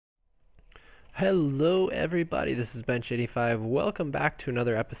Hello everybody, this is Bench85. Welcome back to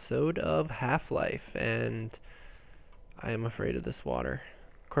another episode of Half-Life, and I am afraid of this water.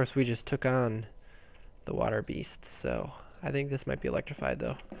 Of course, we just took on the water beast, so I think this might be electrified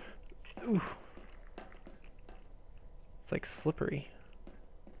though. Ooh. It's like slippery.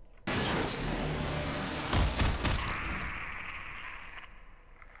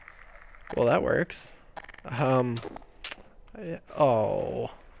 Well, that works. Oh.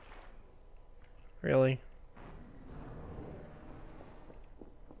 Really?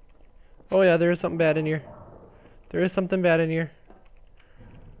 Oh yeah, there is something bad in here. There is something bad in here.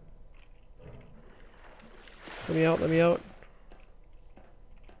 Let me out, let me out.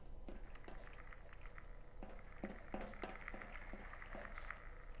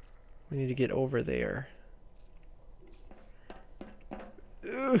 We need to get over there.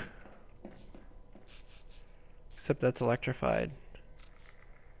 Ugh. Except that's electrified.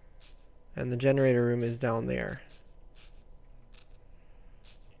 And the generator room is down there.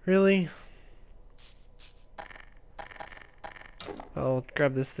 Really? I'll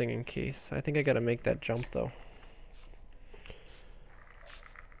grab this thing in case. I think I gotta make that jump though.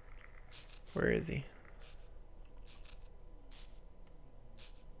 Where is he?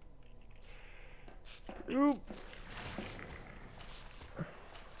 Oop!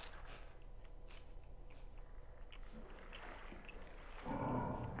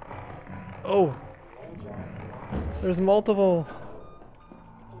 Oh! There's multiple!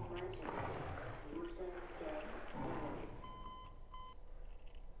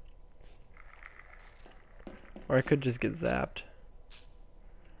 Or I could just get zapped.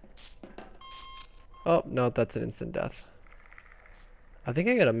 Oh, no, that's an instant death. I think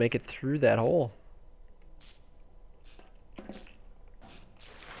I gotta make it through that hole.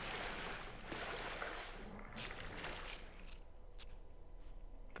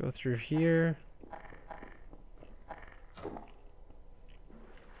 Go through here.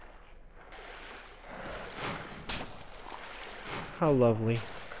 How lovely.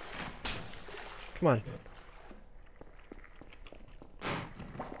 Come on.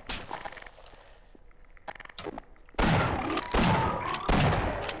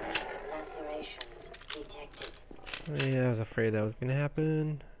 Yeah, I was afraid that was gonna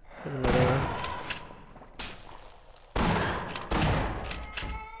happen. There's another one.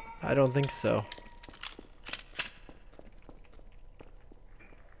 I don't think so.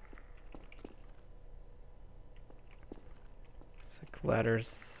 It's like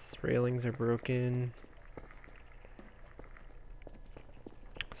ladders, railings are broken.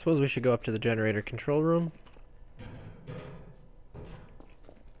 I suppose we should go up to the generator control room.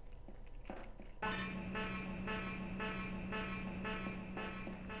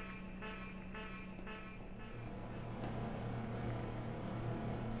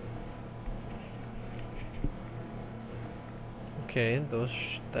 Okay,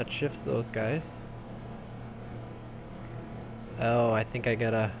 that shifts those guys. Oh, I think I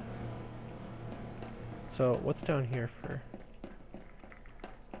gotta... So, what's down here for...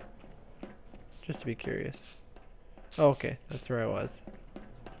 Just to be curious. Oh, okay, that's where I was.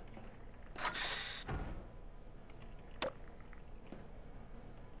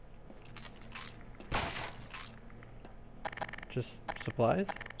 Just supplies?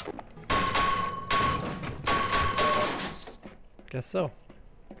 Guess so.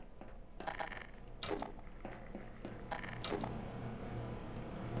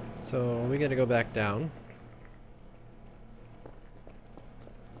 So we gotta go back down.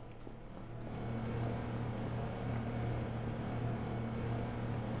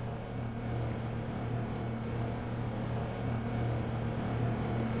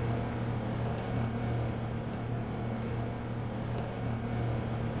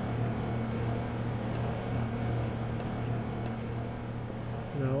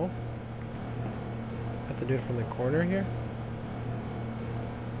 No. Have to do it from the corner here.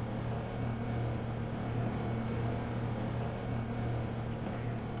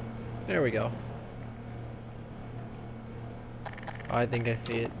 There we go. Oh, I think I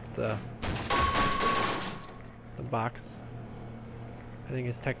see it. The box, I think,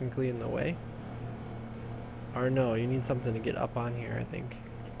 is technically in the way. Or no, you need something to get up on here, I think.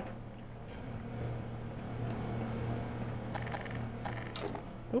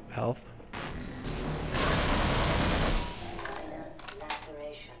 Oop, health.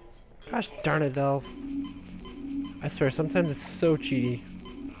 Gosh darn it, Valve. I swear, sometimes it's so cheaty.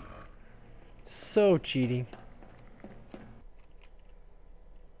 So cheaty.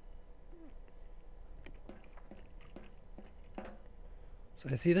 So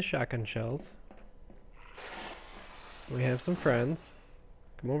I see the shotgun shells. We have some friends.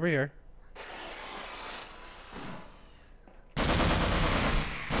 Come over here.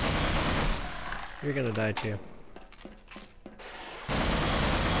 You're gonna die too.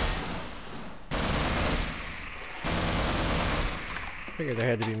 Figured there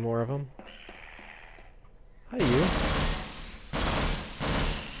had to be more of them. Hi, you.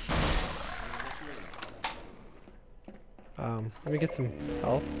 Let me get some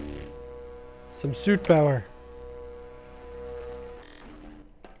health. Some suit power.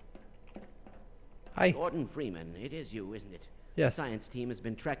 Hi. Gordon Freeman, it is you, isn't it? Yes. The science team has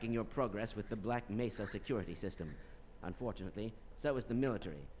been tracking your progress with the Black Mesa security system. Unfortunately, so is the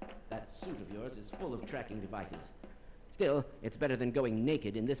military. That suit of yours is full of tracking devices. Still, it's better than going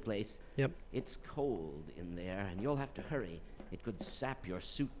naked in this place. Yep. It's cold in there, and you'll have to hurry. It could sap your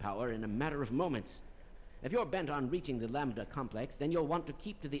suit power in a matter of moments. If you're bent on reaching the Lambda complex, then you'll want to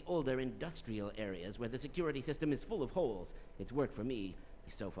keep to the older industrial areas where the security system is full of holes. It's worked for me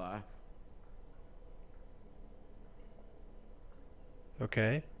so far.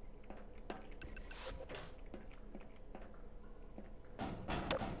 Okay.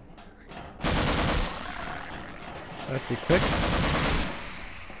 I have to be quick.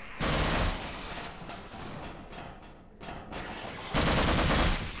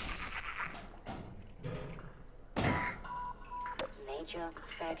 Major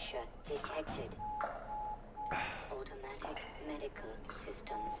fracture detected. Automatic medical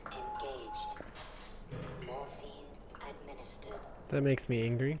systems engaged. Morphine administered. That makes me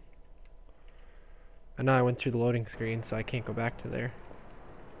angry. And now I went through the loading screen, so I can't go back to there.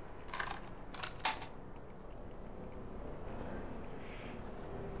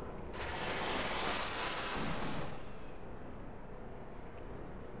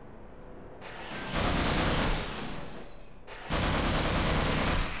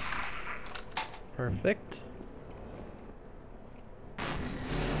 Perfect.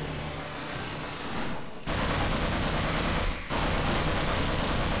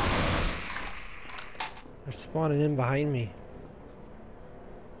 They're spawning in behind me.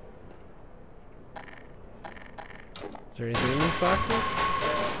 Is there anything in these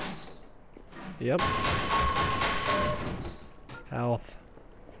boxes? Yep. Health.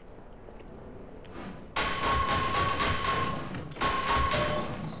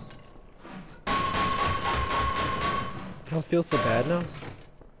 I don't feel so bad now.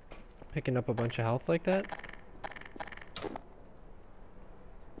 Picking up a bunch of health like that.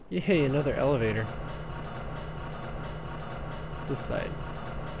 Yay, another elevator. This side.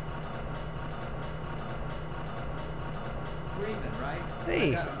 Freeman, right? Hey.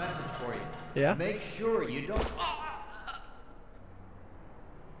 I got a message for you. Yeah? Make sure you don't.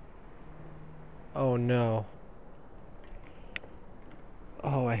 Oh no.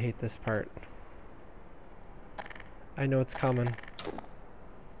 Oh, I hate this part. I know it's coming.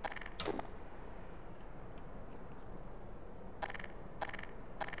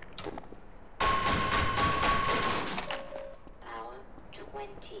 Power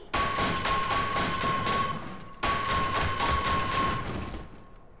 20.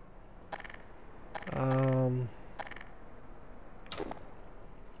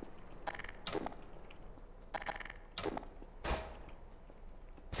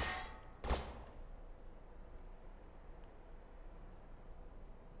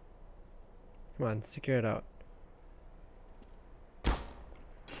 Come on, stick your head out.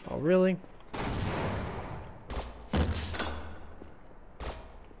 Oh, really?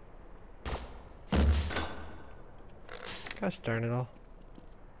 Gosh darn it all.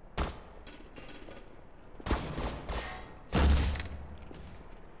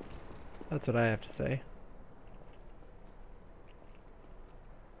 That's what I have to say.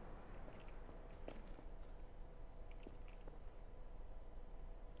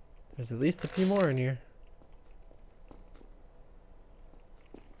 There's at least a few more in here.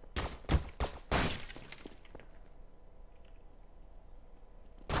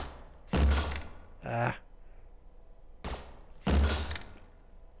 Ah.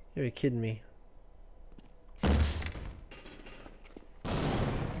 You're kidding me.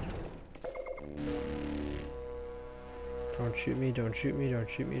 Don't shoot me, don't shoot me, don't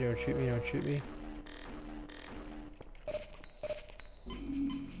shoot me, don't shoot me, don't shoot me.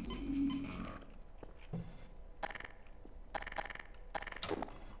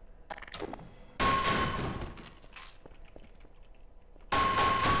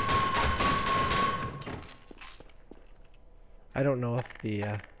 I don't know if the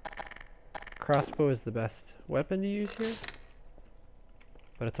crossbow is the best weapon to use here,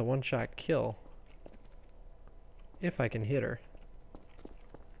 but it's a one-shot kill if I can hit her.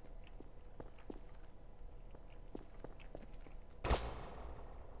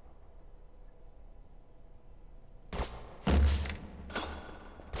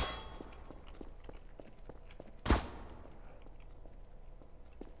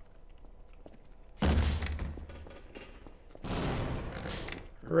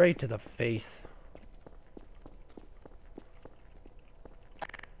 Right to the face.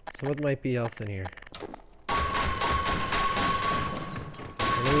 So what might be else in here?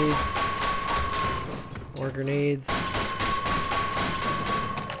 Grenades. More grenades.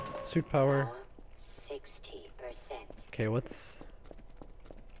 Suit power. 60%. Okay, what's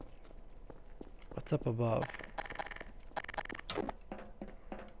up above?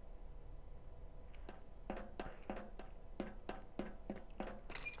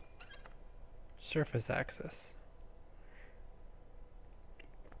 Surface access.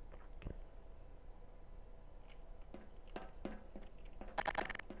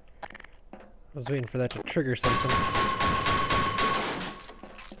 I was waiting for that to trigger something.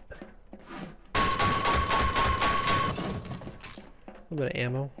 A little bit of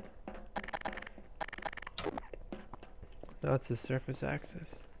ammo. Now it's the surface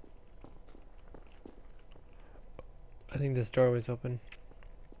access. I think this doorway's open.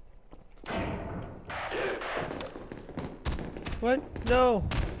 What? No!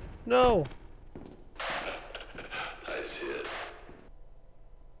 No! I see it.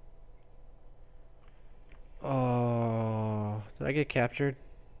 Oh, did I get captured?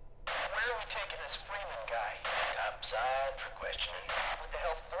 Where are we taking this Freeman guy? Topside for questioning. What the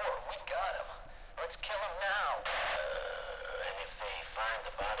hell for? We got him. Let's kill him now. And if they find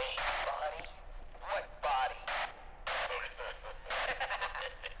the body? Body? What body?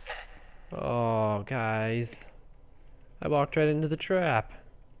 Oh, guys. I walked right into the trap.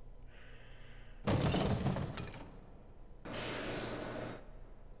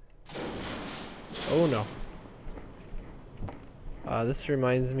 Oh no. This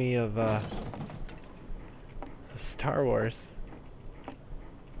reminds me of Star Wars.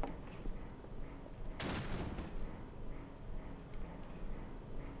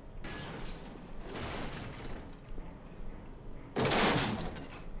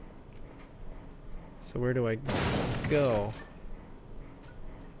 So where do I go?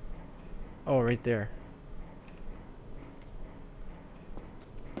 Oh, right there.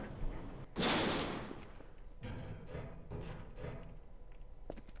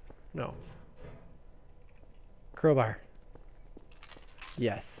 No. Crowbar.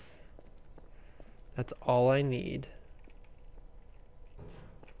 Yes. That's all I need.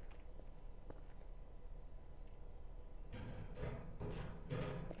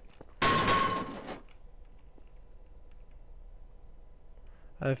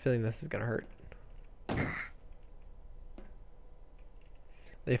 I have a feeling this is gonna hurt.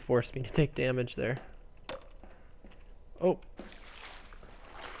 They forced me to take damage there. Oh.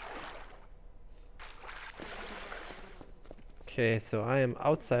 Okay, so I am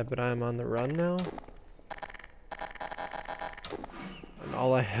outside, but I am on the run now. And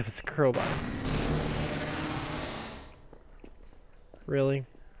all I have is a crowbar. Really?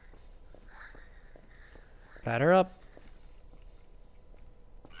 Batter up.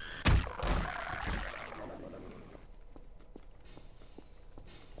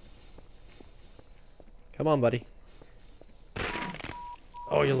 Come on, buddy.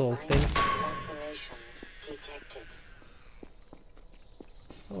 Oh, you little thing. Lacerations detected.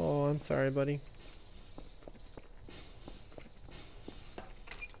 Oh, I'm sorry, buddy.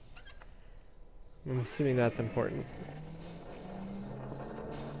 I'm assuming that's important.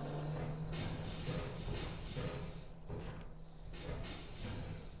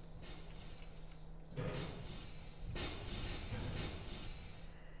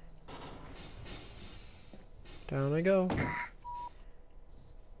 Down I go.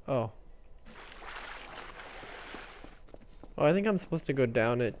 Oh. Oh, I think I'm supposed to go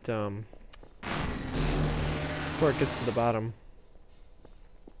down it, before it gets to the bottom.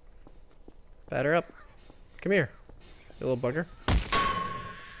 Batter up. Come here, you little bugger.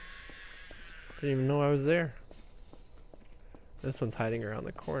 Didn't even know I was there. This one's hiding around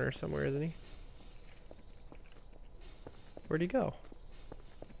the corner somewhere, isn't he? Where'd he go?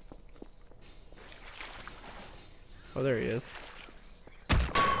 Oh, there he is.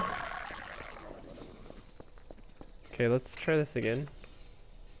 Okay, let's try this again.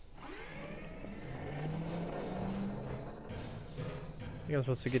 I think I'm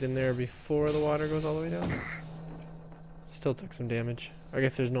supposed to get in there before the water goes all the way down. Still took some damage. I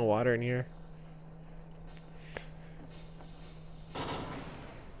guess there's no water in here.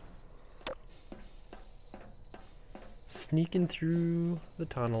 Sneaking through the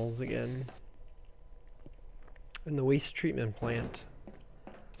tunnels again. In the waste treatment plant.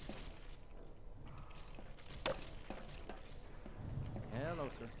 Hello,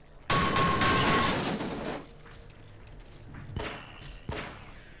 sir.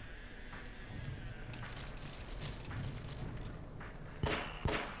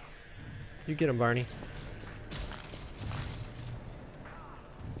 You get him, Barney.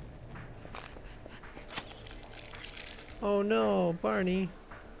 Oh no, Barney.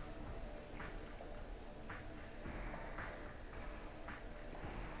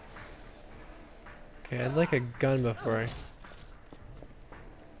 Okay, I'd like a gun before I...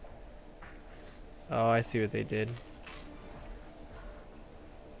 Oh, I see what they did.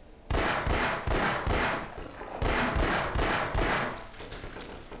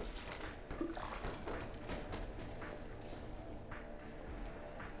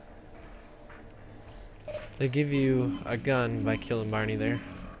 They give you a gun by killing Barney there.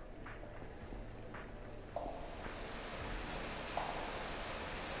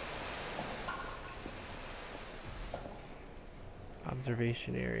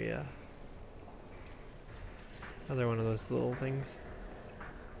 Observation area. Another one of those little things.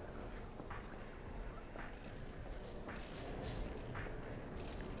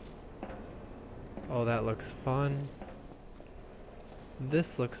 Oh, that looks fun.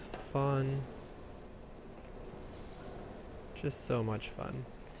 This looks fun. Just so much fun.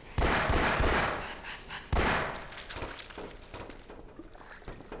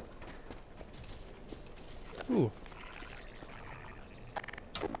 Ooh.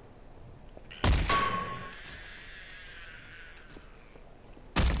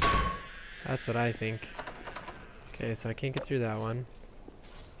 That's what I think. Okay, so I can't get through that one.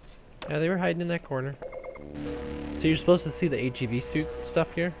 Yeah, they were hiding in that corner. So you're supposed to see the HEV suit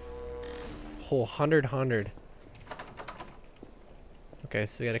stuff here? Whole 100. Okay,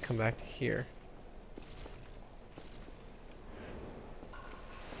 so we gotta come back to here.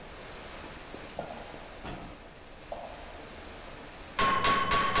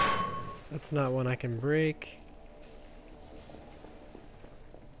 That's not one I can break.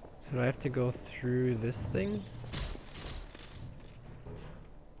 So do I have to go through this thing?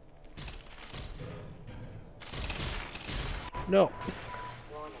 No.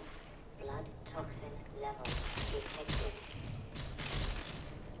 Warning. Blood toxin levels detected.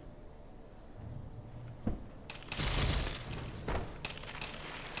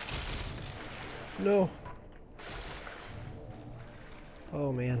 No.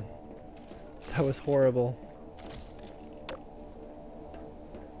 Oh man. That was horrible.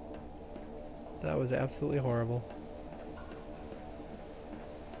 That was absolutely horrible.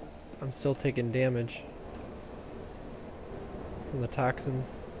 I'm still taking damage from the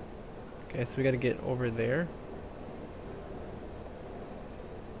toxins. Okay, so we gotta get over there.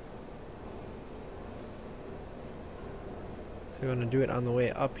 So we wanna do it on the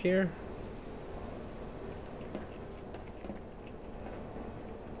way up here.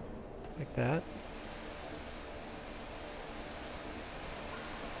 Like that.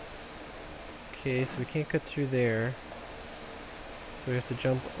 Okay, so we can't get through there. So we have to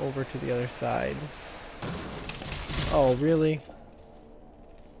jump over to the other side. Oh, really?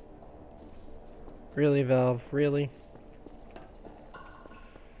 Really, Valve? Really?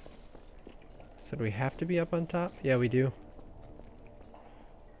 So do we have to be up on top? Yeah, we do.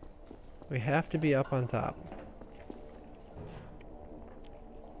 We have to be up on top.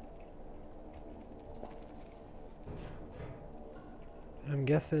 I'm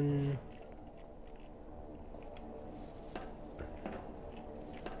guessing...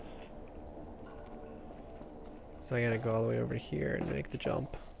 So I gotta go all the way over here and make the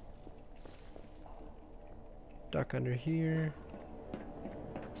jump. Duck under here.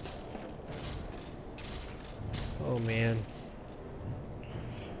 Oh man.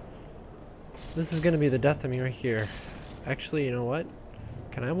 This is gonna be the death of me right here. Actually, you know what?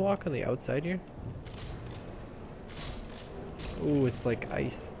 Can I walk on the outside here? Ooh, it's like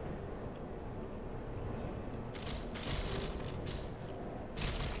ice.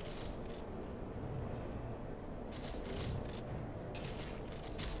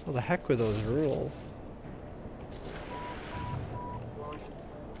 Well, the heck with those rules.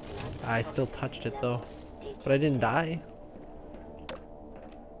 I still touched it though, but I didn't die.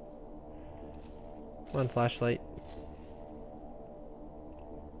 Come on, flashlight.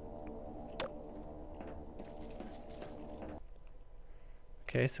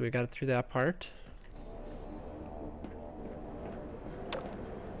 Okay, so we got it through that part.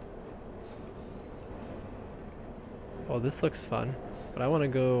 Oh, this looks fun, but I want to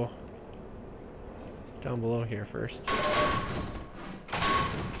go down below here first.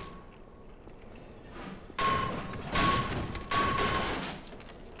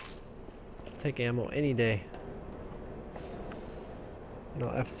 Take ammo any day. And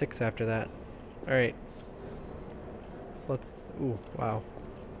I'll F6 after that. Alright. So let's... Ooh, wow.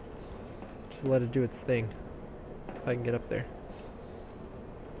 Just let it do its thing. If I can get up there.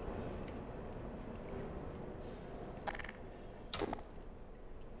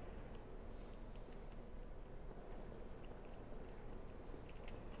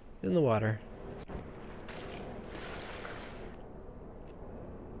 In the water.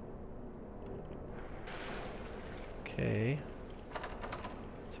 Okay.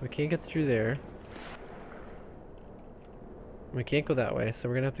 So we can't get through there. We can't go that way, so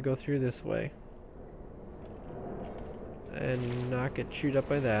we're gonna have to go through this way. And not get chewed up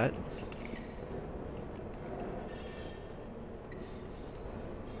by that.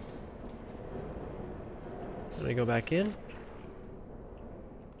 Let me go back in.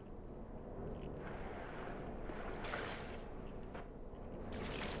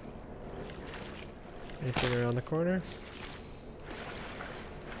 Anything around the corner?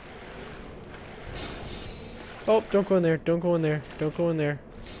 Oh, don't go in there. Don't go in there. Don't go in there.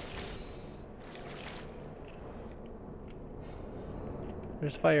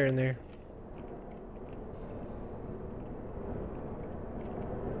 There's fire in there.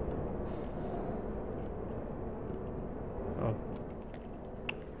 Oh.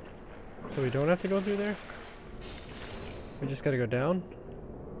 So we don't have to go through there? We just gotta go down?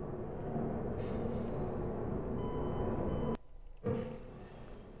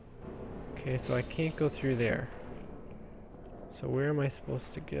 Okay, so I can't go through there. So where am I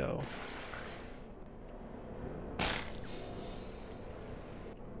supposed to go?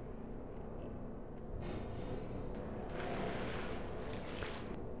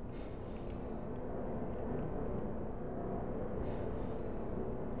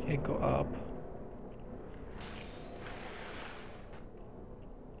 Can't go up.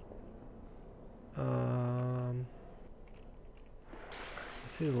 I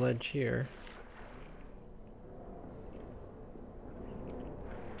see the ledge here.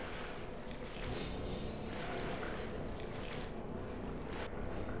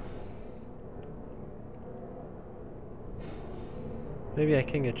 Maybe I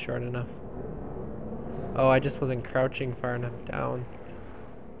can get short enough. Oh, I just wasn't crouching far enough down.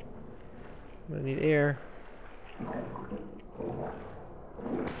 I'm gonna need air.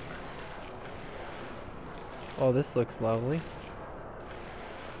 Oh, this looks lovely.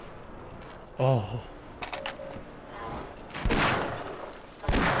 Oh.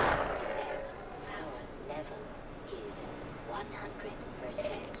 Power level is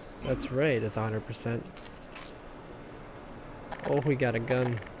 100%. That's right, it's 100%. Oh, we got a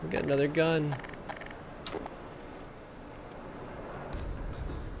gun. We got another gun.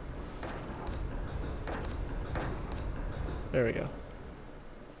 There we go.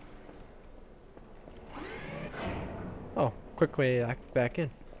 Oh, quick way back in.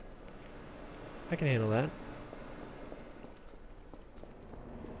 I can handle that.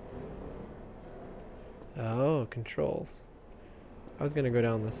 Oh, controls. I was gonna go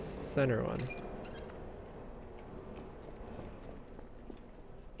down the center one.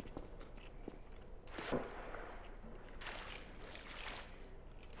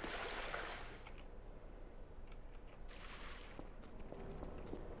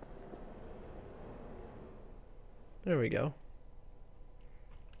 There we go.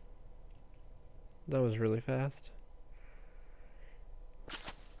 That was really fast.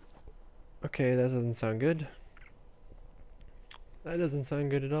 Okay, that doesn't sound good. That doesn't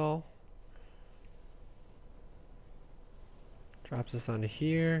sound good at all. Drops us onto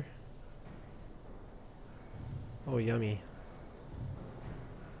here. Oh, yummy.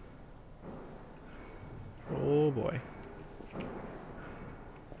 Oh boy.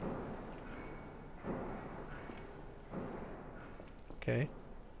 Okay.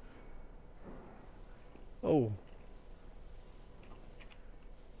 Oh.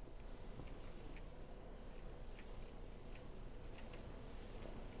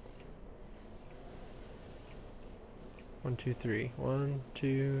 One, two, three. 1,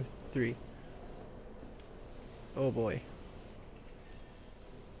 2, 3. Oh boy.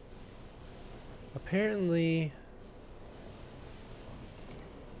 Apparently,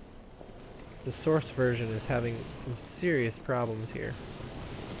 the source version is having some serious problems here.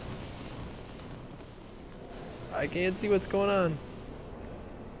 I can't see what's going on.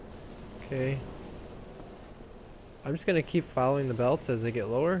 Okay. I'm just gonna keep following the belts as they get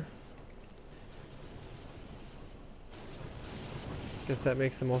lower. Guess that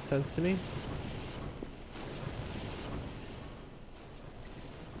makes the most sense to me.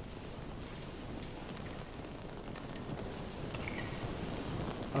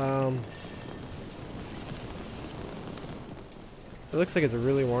 It looks like it's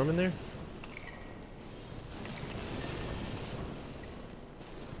really warm in there.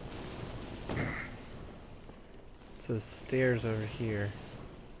 It says stairs over here.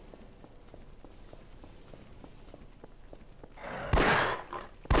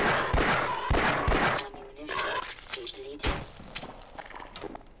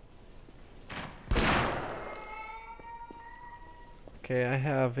 I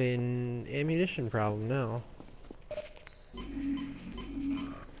have an ammunition problem now.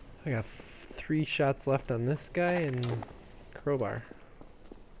 I got 3 shots left on this guy and crowbar.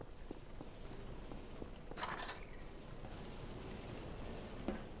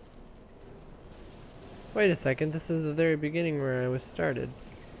 Wait a second, this is the very beginning where I was started.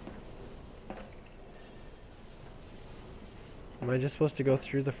 Am I just supposed to go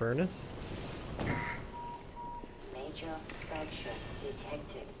through the furnace? Major fracture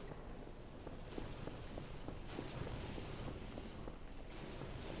detected.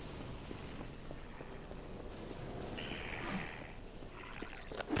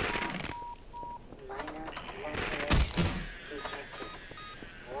 Minor lacerations detected.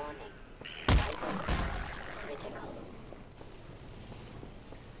 Warning. Vital sign critical.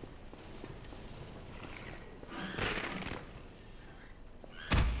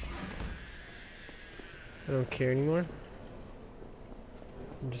 I don't care anymore.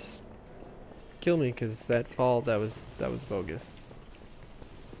 Just kill me, cause that fall that was bogus.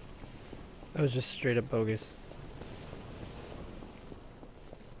 That was just straight up bogus.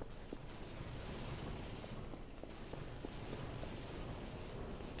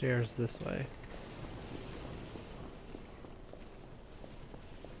 Stairs this way.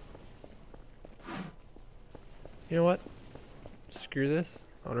 You know what? Screw this.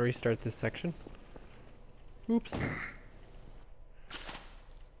 I want to restart this section. Oops.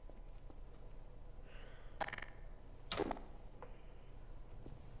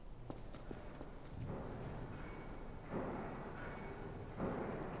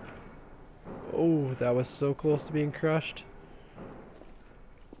 Oh, that was so close to being crushed.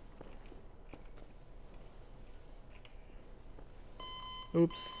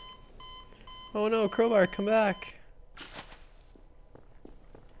 Oops. Oh no, crowbar, come back.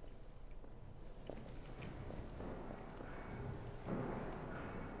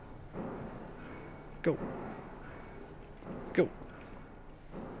 Go. Go.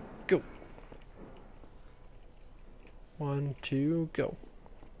 Go. 1, 2, go.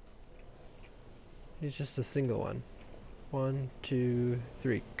 He's just a single one. 1, 2,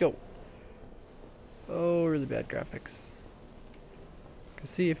 3, go. Oh, really bad graphics. Cause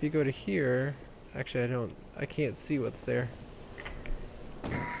see, if you go to here, actually I can't see what's there.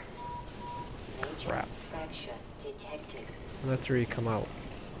 Major Crap. fracture detected. And that's where you come out.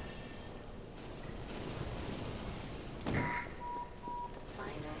 Minor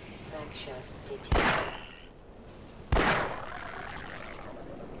fracture detected.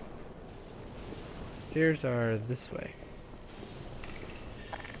 Stairs are this way.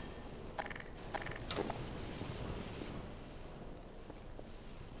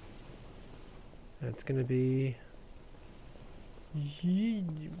 That's gonna be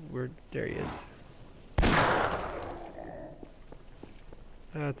where there he is.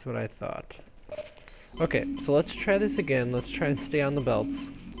 That's what I thought. Okay, so let's try this again. Let's try and stay on the belts.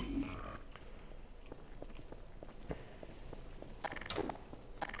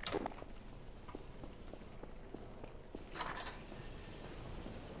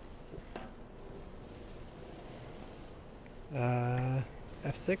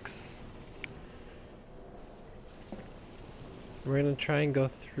 F6. We're gonna try and go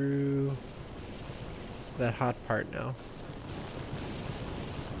through that hot part now.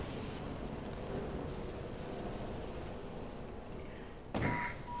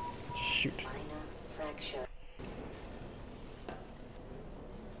 Shoot. Minor fracture.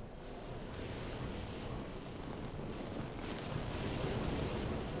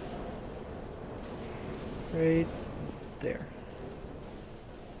 Right there.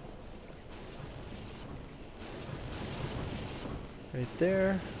 Right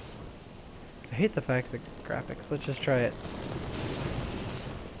there. I hate the fact that graphics. Let's just try it.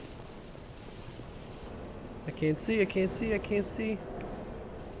 I can't see, I can't see, I can't see.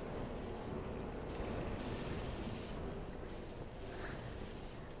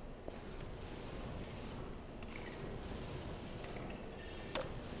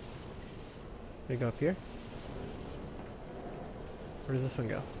 We go up here. Where does this one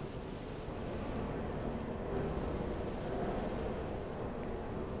go?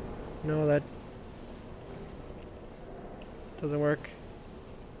 No, that doesn't work.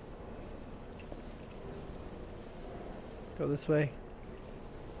 Go this way.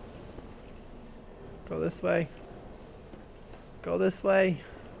 Go this way. Go this way.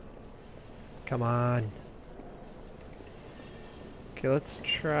 Come on. Okay, let's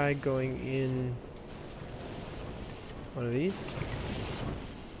try going in one of these.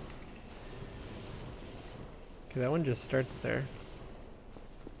 Okay, that one just starts there.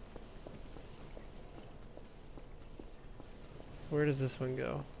 Where does this one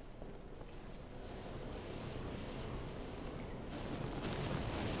go?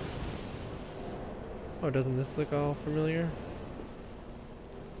 Oh, doesn't this look all familiar?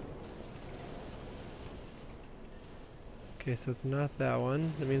 Okay, so it's not that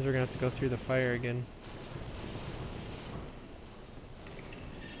one. That means we're gonna have to go through the fire again.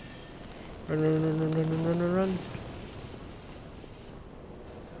 Run, run, run, run, run, run, run, run, run.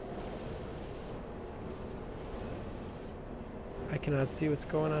 I cannot see what's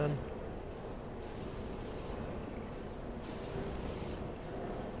going on.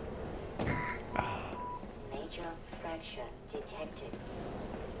 Major fracture detected.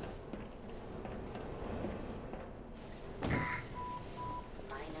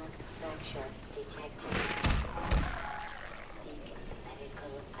 Minor fracture detected. Seek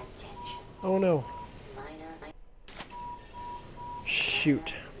medical attention. Oh no. Minor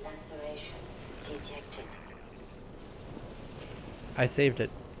Shoot. lacerations detected. I saved it.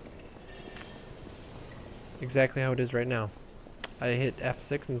 Exactly how it is right now. I hit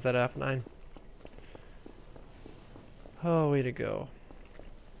F6 instead of F9. Oh, way to go.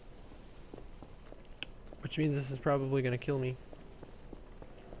 Which means this is probably going to kill me.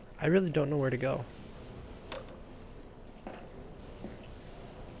 I really don't know where to go.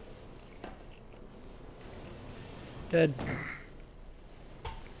 Dead.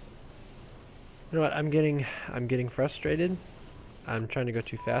 You know what? I'm getting frustrated. I'm trying to go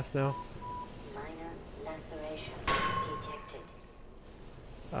too fast now. Minor lacerations detected.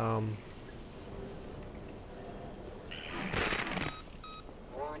 Warning.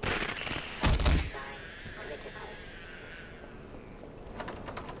 Vital signs critical.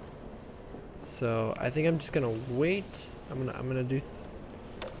 So I think I'm just gonna wait. I'm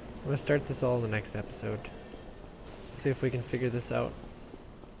gonna start this all in the next episode. See if we can figure this out.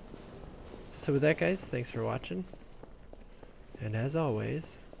 So with that, guys, thanks for watching. And as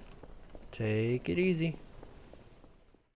always, take it easy.